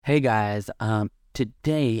Hey guys,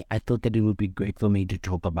 today I thought that it would be great for me to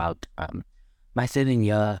talk about my 7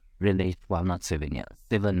 year well, not 7 years,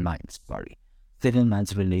 7 months, sorry, 7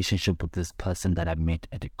 months relationship with this person that I met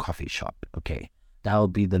at a coffee shop. Okay, that will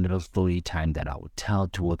be the little story time that I will tell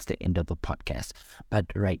towards the end of the podcast. But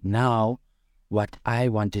right now, what I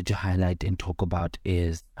wanted to highlight and talk about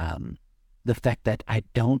is the fact that I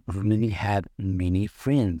don't really have many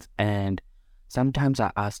friends, and sometimes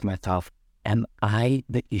I ask myself, am I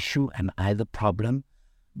the issue? Am I the problem?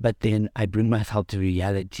 But then I bring myself to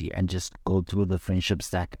reality and just go through the friendships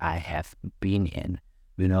that I have been in.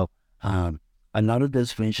 You know, um, a lot of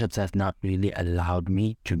those friendships have not really allowed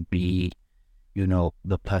me to be,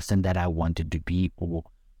 the person that I wanted to be, or,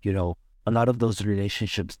 you know, a lot of those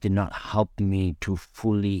relationships did not help me to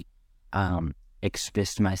fully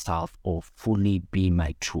express myself or fully be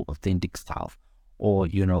my true, authentic self, or,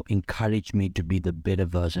 encourage me to be the better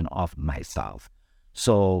version of myself.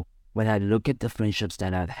 So when I look at the friendships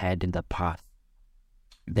that I've had in the past,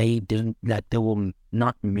 they were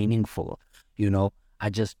not meaningful. I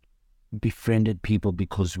just befriended people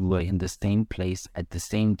because we were in the same place at the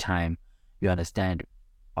same time. You understand?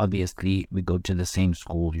 Obviously, we go to the same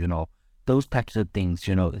school, those types of things,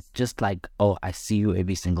 it's just like, oh, I see you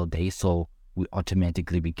every single day, so we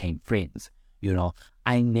automatically became friends.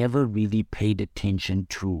 I never really paid attention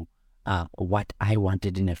to what I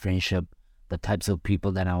wanted in a friendship, the types of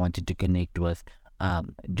people that I wanted to connect with.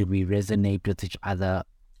 Do we resonate with each other?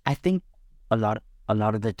 I think a lot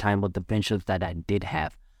of the time with the friendships that I did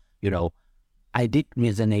have, you know, I did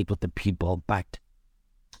resonate with the people, but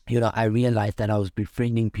I realized that I was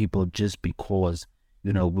befriending people just because,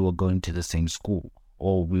 we were going to the same school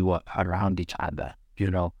or we were around each other,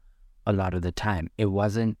 a lot of the time. It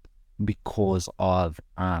wasn't because of,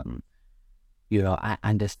 I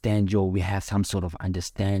understand we have some sort of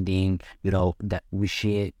understanding, that we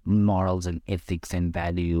share morals and ethics and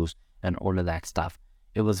values and all of that stuff.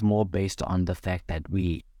 It was more based on the fact that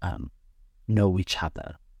we know each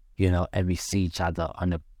other, and we see each other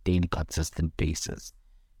on a daily, consistent basis,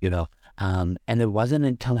 and it wasn't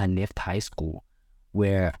until I left high school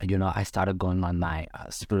where, I started going on my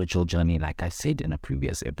spiritual journey, like I said in a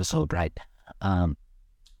previous episode, right?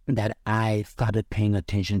 That I started paying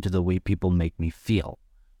attention to the way people make me feel,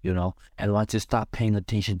 and once you start paying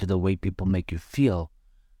attention to the way people make you feel,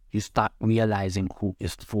 you start realizing who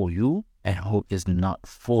is for you and who is not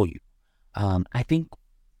for you. I think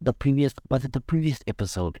the previous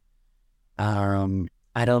episode,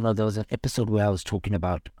 I don't know, there was an episode where I was talking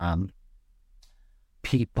about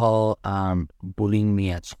people bullying me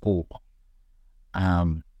at school.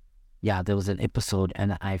 Yeah, there was an episode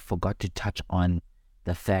and I forgot to touch on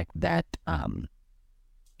the fact that the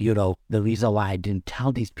reason why I didn't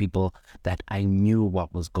tell these people that I knew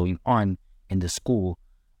what was going on in the school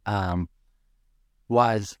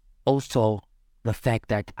was also the fact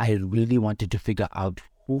that I really wanted to figure out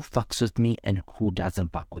who fucks with me and who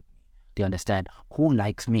doesn't fuck with me. Do you understand? Who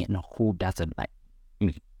likes me and who doesn't like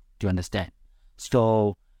me? Do you understand?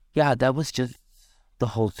 So yeah, that was just the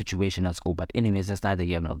whole situation at school. But anyways, that's neither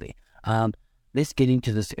here nor there. Let's get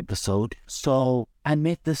into this episode. So I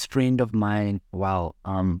met this friend of mine,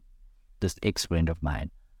 this ex-friend of mine,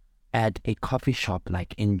 at a coffee shop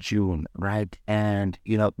like in June, right? And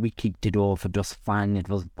we kicked it off. It was fun. It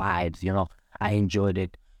was vibes. I enjoyed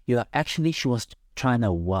it. Actually, she was trying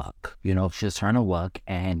to work. She was trying to work,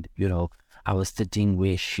 and I was sitting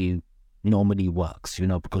where she normally works.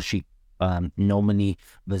 Because she normally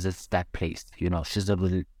visits that place.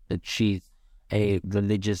 She's a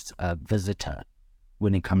religious visitor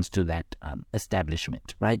when it comes to that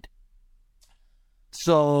establishment, right?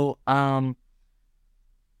 So I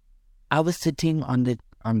was sitting on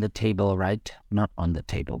the table, right? Not on the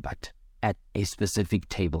table, but at a specific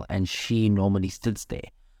table, and she normally sits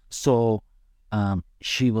there. So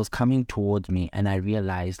she was coming towards me, and I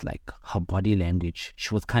realized like her body language.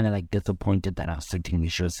 She was kind of like disappointed that I was sitting where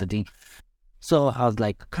she was sitting. So I was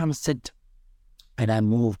like, "Come sit," and I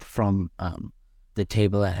moved from the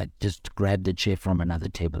table. I had just grabbed the chair from another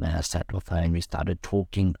table, and I sat with her, and we started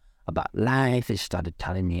talking about life. She started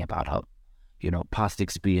telling me about her past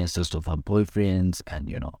experiences of her boyfriends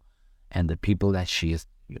and the people that she's,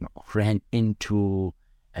 ran into.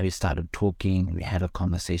 And we started talking. We had a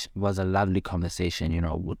conversation. It was a lovely conversation. We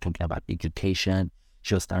were talking about education.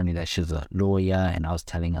 She was telling me that she's a lawyer, and I was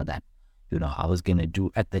telling her that, I was going to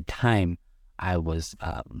do, at the time, I was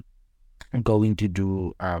going to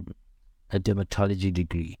do a dermatology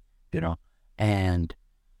degree, and,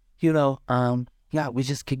 yeah, we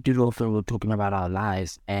just kicked it off and we were talking about our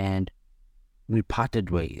lives, and we parted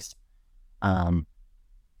ways.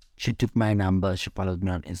 she took my number, she followed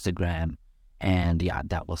me on Instagram, and yeah,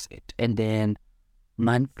 that was it. And then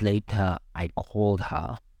month later, I called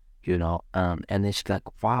her, and then she's like,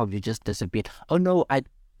 "Wow, you just disappeared." Oh no,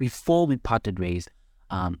 before we parted ways,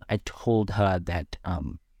 I told her that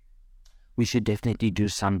we should definitely do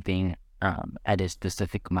something at a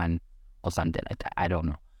specific month or something like that. I don't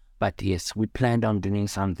know, but yes, we planned on doing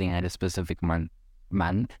something at a specific month.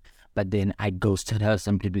 But then I ghosted her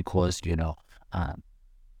simply because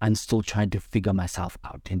I'm still trying to figure myself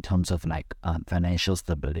out in terms of like financial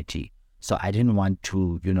stability. So I didn't want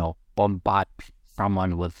to, bombard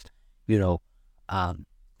someone with,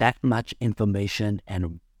 that much information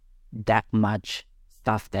and that much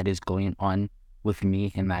stuff that is going on with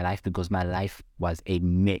me in my life, because my life was a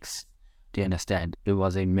mess. Do you understand? It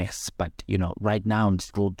was a mess. But, right now I'm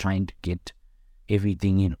still trying to get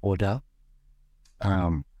everything in order.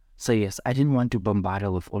 So yes, I didn't want to bombard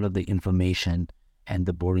her with all of the information and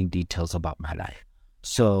the boring details about my life.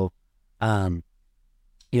 So, I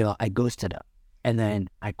ghosted her. And then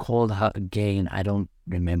I called her again. I don't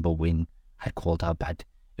remember when I called her, but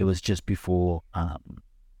it was just before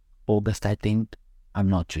August, I think. I'm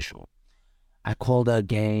not too sure. I called her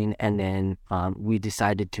again, and then we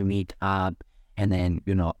decided to meet up. And then,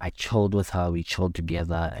 I chilled with her. We chilled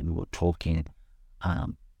together, and we were talking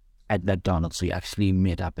at McDonald's. We actually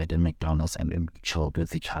met up at a McDonald's, and we chilled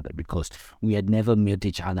with each other because we had never met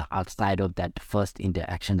each other outside of that first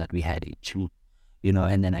interaction that we had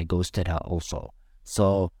and then I ghosted her also.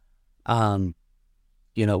 So, when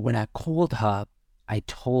I called her, I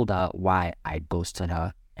told her why I ghosted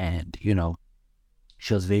her, and,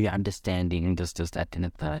 she was very understanding, and this, that, and the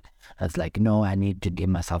third. I was like, no, I need to get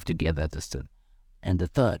myself together, this, and the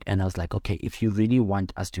third. And I was like, okay, if you really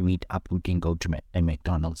want us to meet up, we can go to a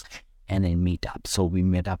McDonald's and then meet up. So we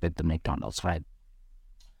met up at the McDonald's, right?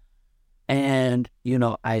 And,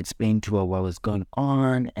 I explained to her what was going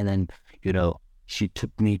on, and then, she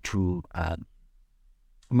took me to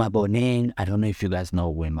Maboneng. I don't know if you guys know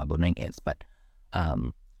where Maboneng is, but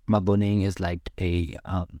Maboneng is like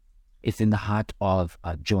it's in the heart of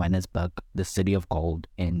Johannesburg, the city of gold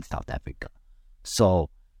in South Africa. So,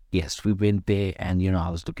 yes, we went there, and, I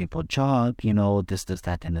was looking for a job, this,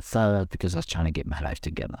 that, and the third, because I was trying to get my life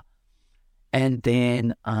together. And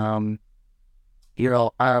then,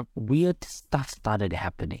 weird stuff started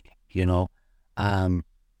happening,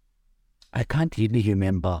 I can't really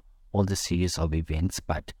remember all the series of events,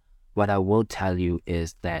 but what I will tell you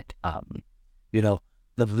is that,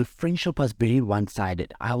 the friendship was very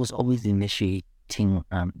one-sided. I was always initiating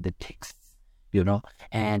the texts,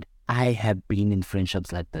 and I have been in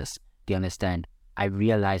friendships like this. Do you understand? I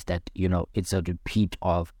realized that, it's a repeat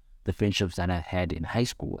of the friendships that I had in high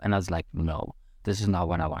school. And I was like, no, this is not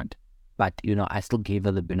what I want. But, I still gave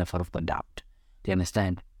her the benefit of the doubt. Do you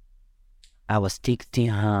understand? I was texting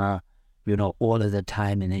her, all of the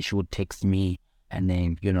time, and then she would text me, and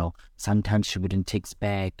then, sometimes she wouldn't text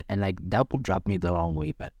back, and like that would drop me the wrong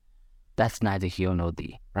way, but that's neither here nor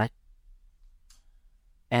there, right?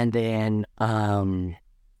 And then I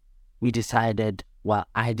decided,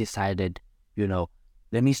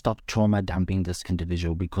 let me stop trauma dumping this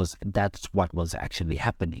individual, because that's what was actually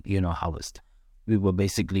happening. We were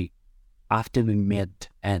basically, after we met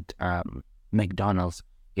at McDonald's,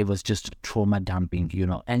 it was just trauma dumping,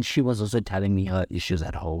 and she was also telling me her issues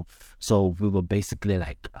at home. So we were basically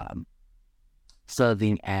like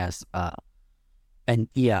serving as an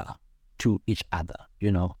ear to each other,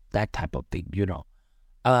 that type of thing,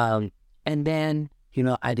 and then,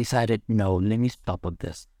 I decided, no, let me stop with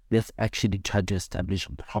this. Let's actually try to establish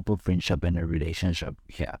a proper friendship and a relationship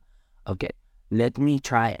here. Okay, let me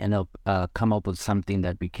try and come up with something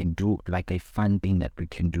that we can do, like a fun thing that we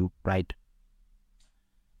can do, right?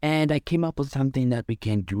 And I came up with something that we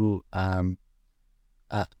can do.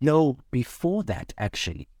 Before that,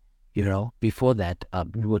 actually, before that,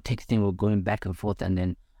 we were texting, we were going back and forth, and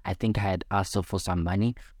then I think I had asked her for some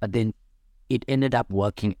money, but then it ended up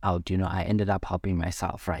working out. I ended up helping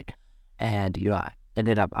myself, right? And, I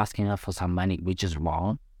ended up asking her for some money, which is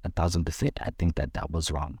wrong, 1,000%. I think that was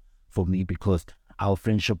wrong for me, because our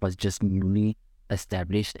friendship was just newly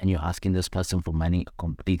established, and you're asking this person for money, a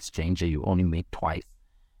complete stranger you only met twice.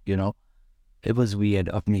 It was weird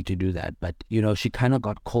of me to do that, but, she kind of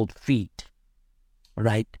got cold feet,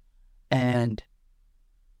 right? And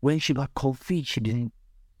when she got cold feet,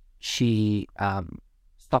 she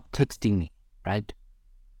stopped texting me, right?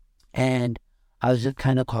 And I was just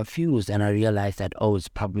kind of confused, and I realized that, it's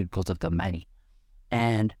probably because of the money.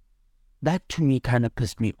 And that to me kind of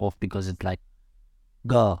pissed me off, because it's like,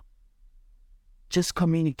 girl, just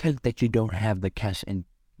communicate that you don't have the cash, and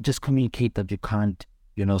just communicate that you can't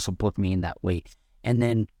support me in that way. And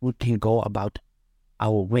then we can go about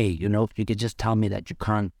our way, you can just tell me that you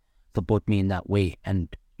can't support me in that way. And,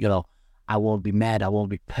 I won't be mad. I won't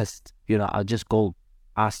be pissed. I'll just go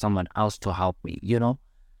ask someone else to help me,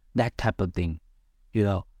 that type of thing,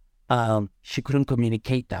 She couldn't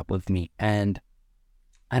communicate that with me. And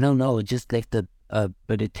I don't know, it just left a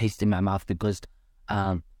bitter taste in my mouth because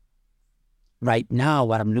right now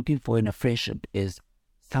what I'm looking for in a friendship is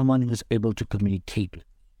someone who's able to communicate.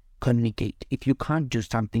 If you can't do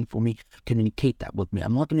something for me, communicate that with me.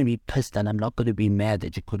 I'm not going to be pissed and I'm not going to be mad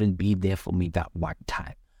that you couldn't be there for me that one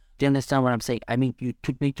time. Do you understand what I'm saying? I mean, you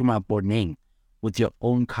took me to my Borneo with your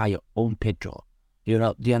own car, your own petrol.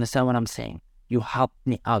 Do you understand what I'm saying? You helped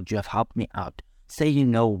me out. You have helped me out.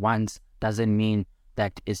 Saying no once doesn't mean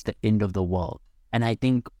that it's the end of the world. And I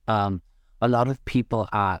think a lot of people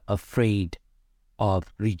are afraid of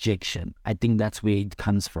rejection. I think that's where it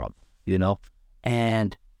comes from,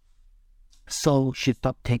 And so she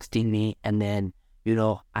stopped texting me, and then,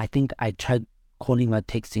 I think I tried calling her,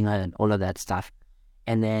 texting her, and all of that stuff.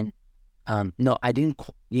 And then, no, I didn't.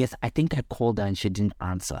 Yes, I think I called her and she didn't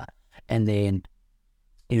answer. And then,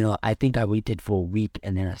 I think I waited for a week,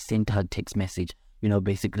 and then I sent her a text message,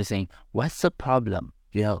 basically saying, "What's the problem?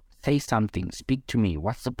 Say something, speak to me.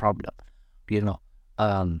 What's the problem?"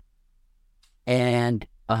 And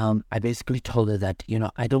I basically told her that,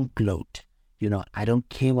 I don't gloat. I don't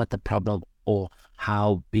care what the problem or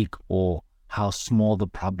how big or how small the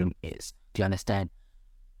problem is. Do you understand?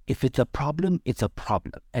 If it's a problem, it's a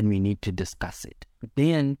problem, and we need to discuss it.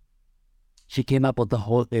 Then she came up with the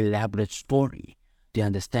whole elaborate story. Do you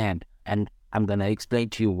understand? And I'm going to explain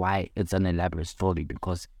to you why it's an elaborate story,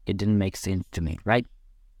 because it didn't make sense to me, right?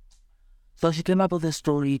 So she came up with a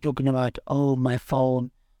story talking about, my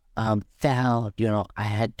phone fell, I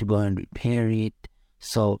had to go and repair it.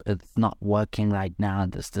 So it's not working right now,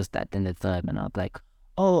 this, that, and the third. And I was like,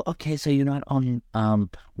 oh, okay, so you're not on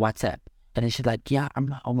WhatsApp. And then she's like, yeah, I'm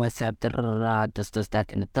not on WhatsApp, this,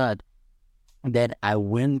 that, and the third. And then I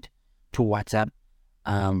went to WhatsApp,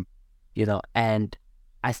 and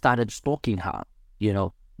I started stalking her,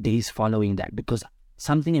 days following that, because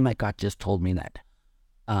something in my gut just told me that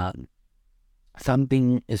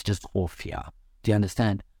something is just off here. Do you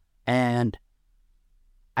understand? And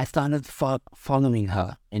I started following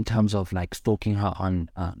her in terms of like stalking her on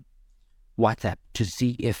WhatsApp to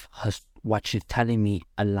see if what she's telling me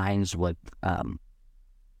aligns with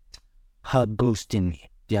her ghosting me.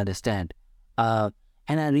 Do you understand? And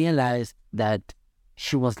I realized that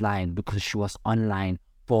she was lying, because she was online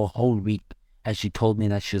for a whole week and she told me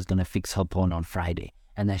that she was going to fix her phone on Friday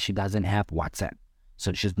and that she doesn't have WhatsApp.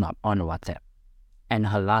 So she's not on WhatsApp. And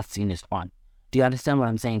her last scene is on. Do you understand what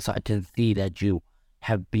I'm saying? So I can see that you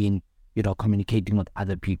have been, communicating with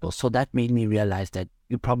other people. So that made me realize that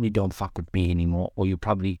you probably don't fuck with me anymore, or you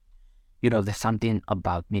probably, there's something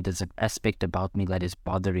about me, there's an aspect about me that is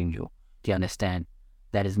bothering you. Do you understand?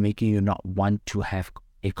 That is making you not want to have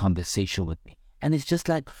a conversation with me. And it's just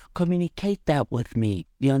like, communicate that with me.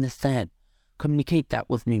 Do you understand? Communicate that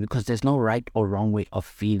with me, because there's no right or wrong way of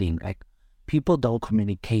feeling. Like, people don't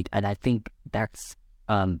communicate, and I think that's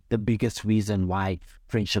the biggest reason why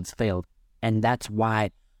friendships fail. And that's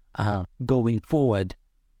why going forward,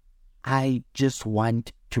 I just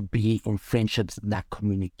want to be in friendships that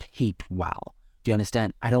communicate well. Do you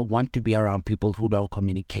understand? I don't want to be around people who don't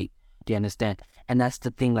communicate. Do you understand? And that's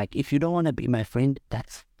the thing. Like, if you don't want to be my friend,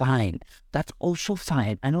 that's fine. That's also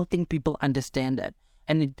fine. I don't think people understand that.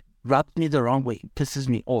 And it rubs me the wrong way. It pisses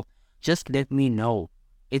me off. Just let me know.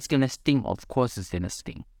 It's going to sting. Of course it's going to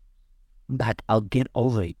sting. But I'll get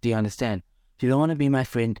over it. Do you understand? If you don't want to be my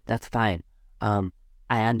friend, that's fine.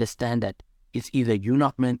 I understand that it's either you're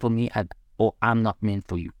not meant for me or I'm not meant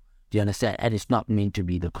for you. Do you understand? And it's not meant to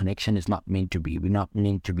be. The connection is not meant to be. We're not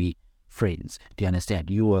meant to be friends. Do you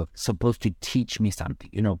understand? You were supposed to teach me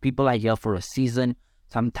something. People are here for a season.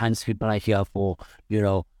 Sometimes people are here for,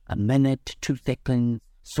 a minute, 2 seconds.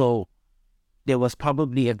 So there was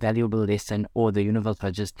probably a valuable lesson, or the universe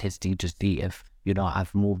was just testing to see if,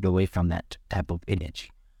 I've moved away from that type of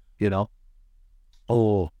energy,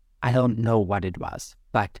 or I don't know what it was,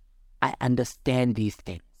 but I understand these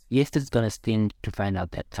things. Yes, it's going to sting to find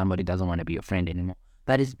out that somebody doesn't want to be your friend anymore,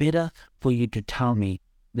 but it's better for you to tell me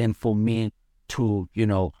than for me to,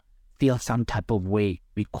 feel some type of way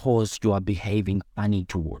because you are behaving funny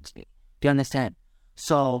towards me. Do you understand?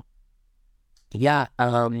 So, yeah,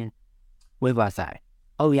 where was I?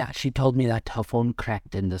 Oh, yeah, she told me that her phone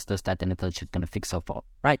cracked and this, that, and the third. She's going to fix her phone,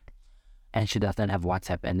 right? And she doesn't have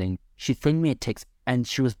WhatsApp. And then she sent me a text, and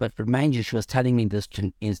but remind you, she was telling me this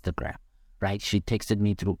through Instagram, right? She texted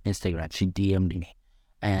me through Instagram. She DM'd me.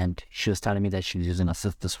 and she was telling me that she was using her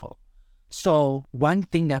sister's phone. So one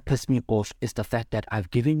thing that pissed me off is the fact that I've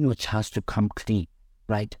given you a chance to come clean,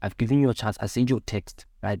 right? I've given you a chance. I sent you a text,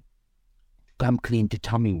 right? Come clean to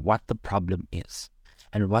tell me what the problem is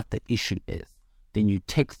and what the issue is. Then you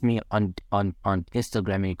text me on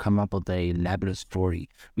Instagram and you come up with a elaborate story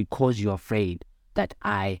because you're afraid that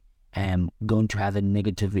I am going to have a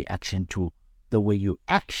negative reaction to the way you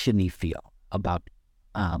actually feel about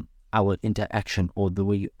our interaction, or the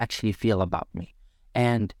way you actually feel about me.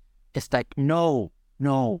 And it's like, no,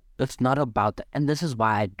 it's not about that. And this is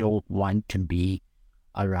why I don't want to be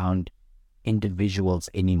around individuals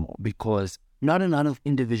anymore, because not a lot of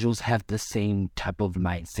individuals have the same type of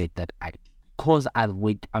mindset that I do. Because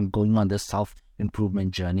I'm going on this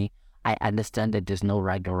self-improvement journey, I understand that there's no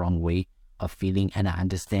right or wrong way of feeling, and I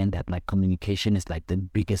understand that like communication is like the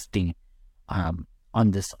biggest thing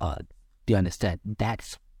on this earth. Do you understand?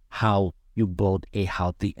 That's how you build a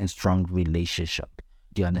healthy and strong relationship.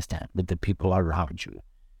 Do you understand? With the people around you.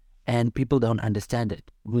 And people don't understand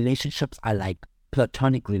it. Relationships are like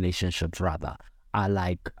platonic relationships, rather, are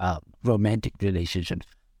like romantic relationships.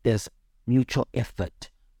 There's mutual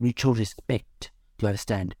effort, mutual respect. Do you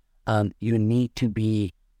understand? You need to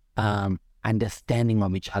be understanding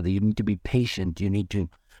of each other. You need to be patient. You need to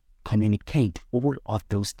communicate. All of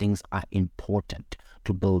those things are important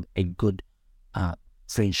to build a good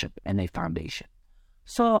friendship and a foundation.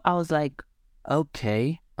 So I was like,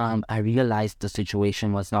 okay. I realized the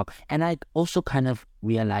situation was not, and I also kind of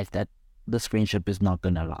realized that this friendship is not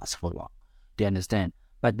going to last for long. Do you understand?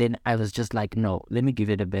 But then I was just like, no, let me give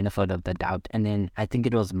it a benefit of the doubt. And then I think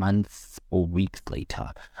it was months or weeks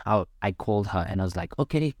later, I called her and I was like,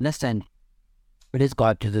 okay, listen, let's go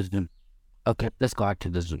out to the Zoom. Okay, let's go out to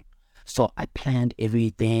the Zoom. So I planned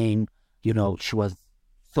everything. You know, she was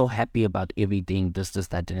so happy about everything, this,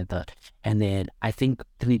 that, and that. And then I think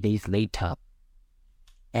 3 days later,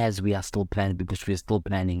 as we are still planning, because we're still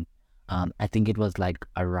planning, I think it was like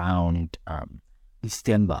around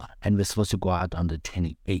December, and we're supposed to go out on the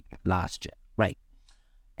 28th last year, right?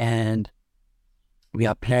 And we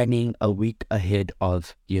are planning a week ahead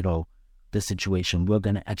of, the situation. We're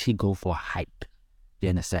going to actually go for a hike. Do you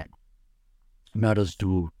understand? Not a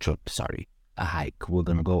zoo trip, a hike. We're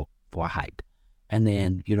going to go for a hike. And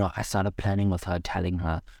then, I started planning with her, telling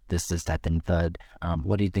her this, that, and third.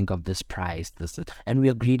 What do you think of this price? And we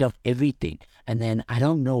agreed on everything. And then I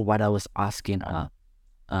don't know what I was asking her.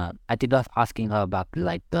 I think I was asking her about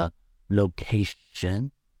like the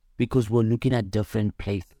location, because we're looking at different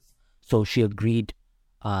places. So she agreed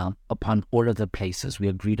upon all of the places. We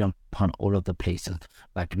agreed upon all of the places,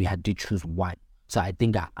 but we had to choose one. So I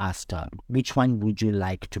think I asked her, which one would you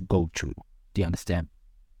like to go to? Do you understand?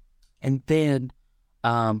 And then,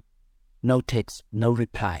 no text, no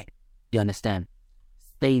reply. Do you understand?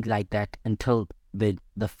 Stayed like that until the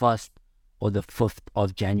 1st or the 5th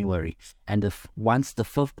of January. And once the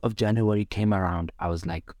 5th of January came around, I was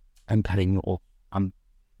like, I'm cutting you off. I'm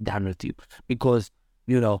done with you. Because,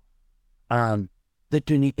 the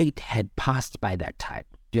 28th had passed by that time.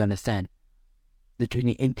 Do you understand? The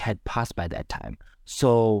 28th had passed by that time.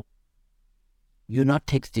 So, you're not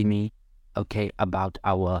texting me, okay, about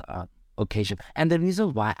our occasion. And the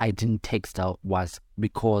reason why I didn't text her was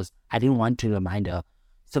because I didn't want to remind her,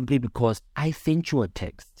 simply because I sent you a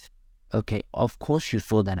text. Okay, of course you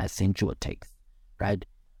saw that I sent you a text, right?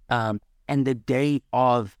 And the day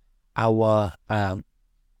of our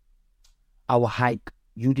hike,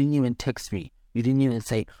 you didn't even text me. You didn't even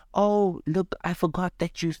say, oh, look, I forgot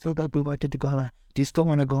that you still got, we wanted to go on. Do you still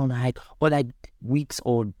want to go on a hike? Or like weeks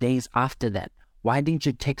or days after that, why didn't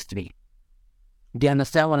you text me? Do you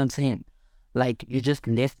understand what I'm saying? Like, you just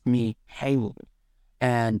left me hanging.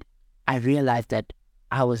 And I realized that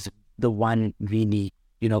I was the one really,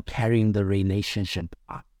 carrying the relationship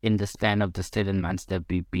in the span of the 7 months that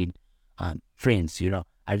we've been friends,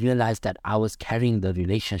 I realized that I was carrying the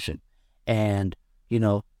relationship. And,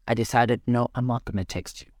 I decided, no, I'm not going to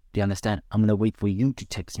text you. Do you understand? I'm going to wait for you to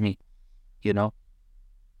text me,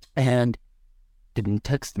 and didn't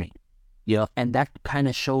text me, and that kind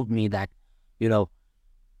of showed me that,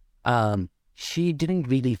 she didn't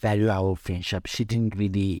really value our friendship. She didn't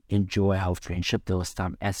really enjoy our friendship. There were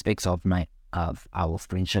some aspects of our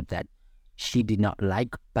friendship that she did not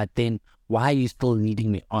like. But then, why are you still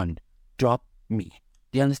leading me on? Drop me.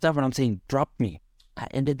 Do you understand what I'm saying? Drop me. I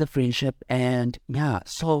ended the friendship, and yeah,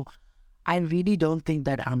 so I really don't think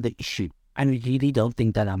that I'm the issue. I really don't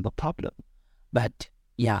think that I'm the problem. But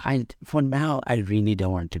yeah, for now, I really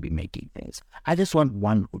don't want to be making things. I just want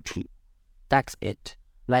 1 or 2. That's it.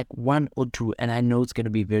 Like 1 or 2. And I know it's going to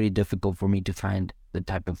be very difficult for me to find the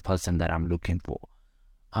type of person that I'm looking for.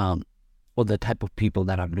 or the type of people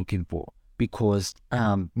that I'm looking for, because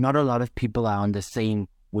not a lot of people are on the same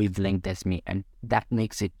wavelength as me, and that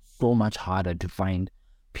makes it so much harder to find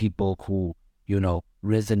people who,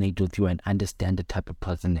 resonate with you and understand the type of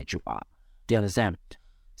person that you are. Do you understand?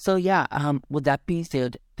 So yeah, with that being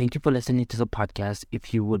said, thank you for listening to the podcast.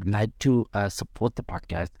 If you would like to support the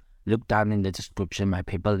podcast, look down in the description. My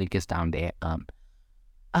PayPal link is down there.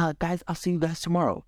 Guys, I'll see you guys tomorrow.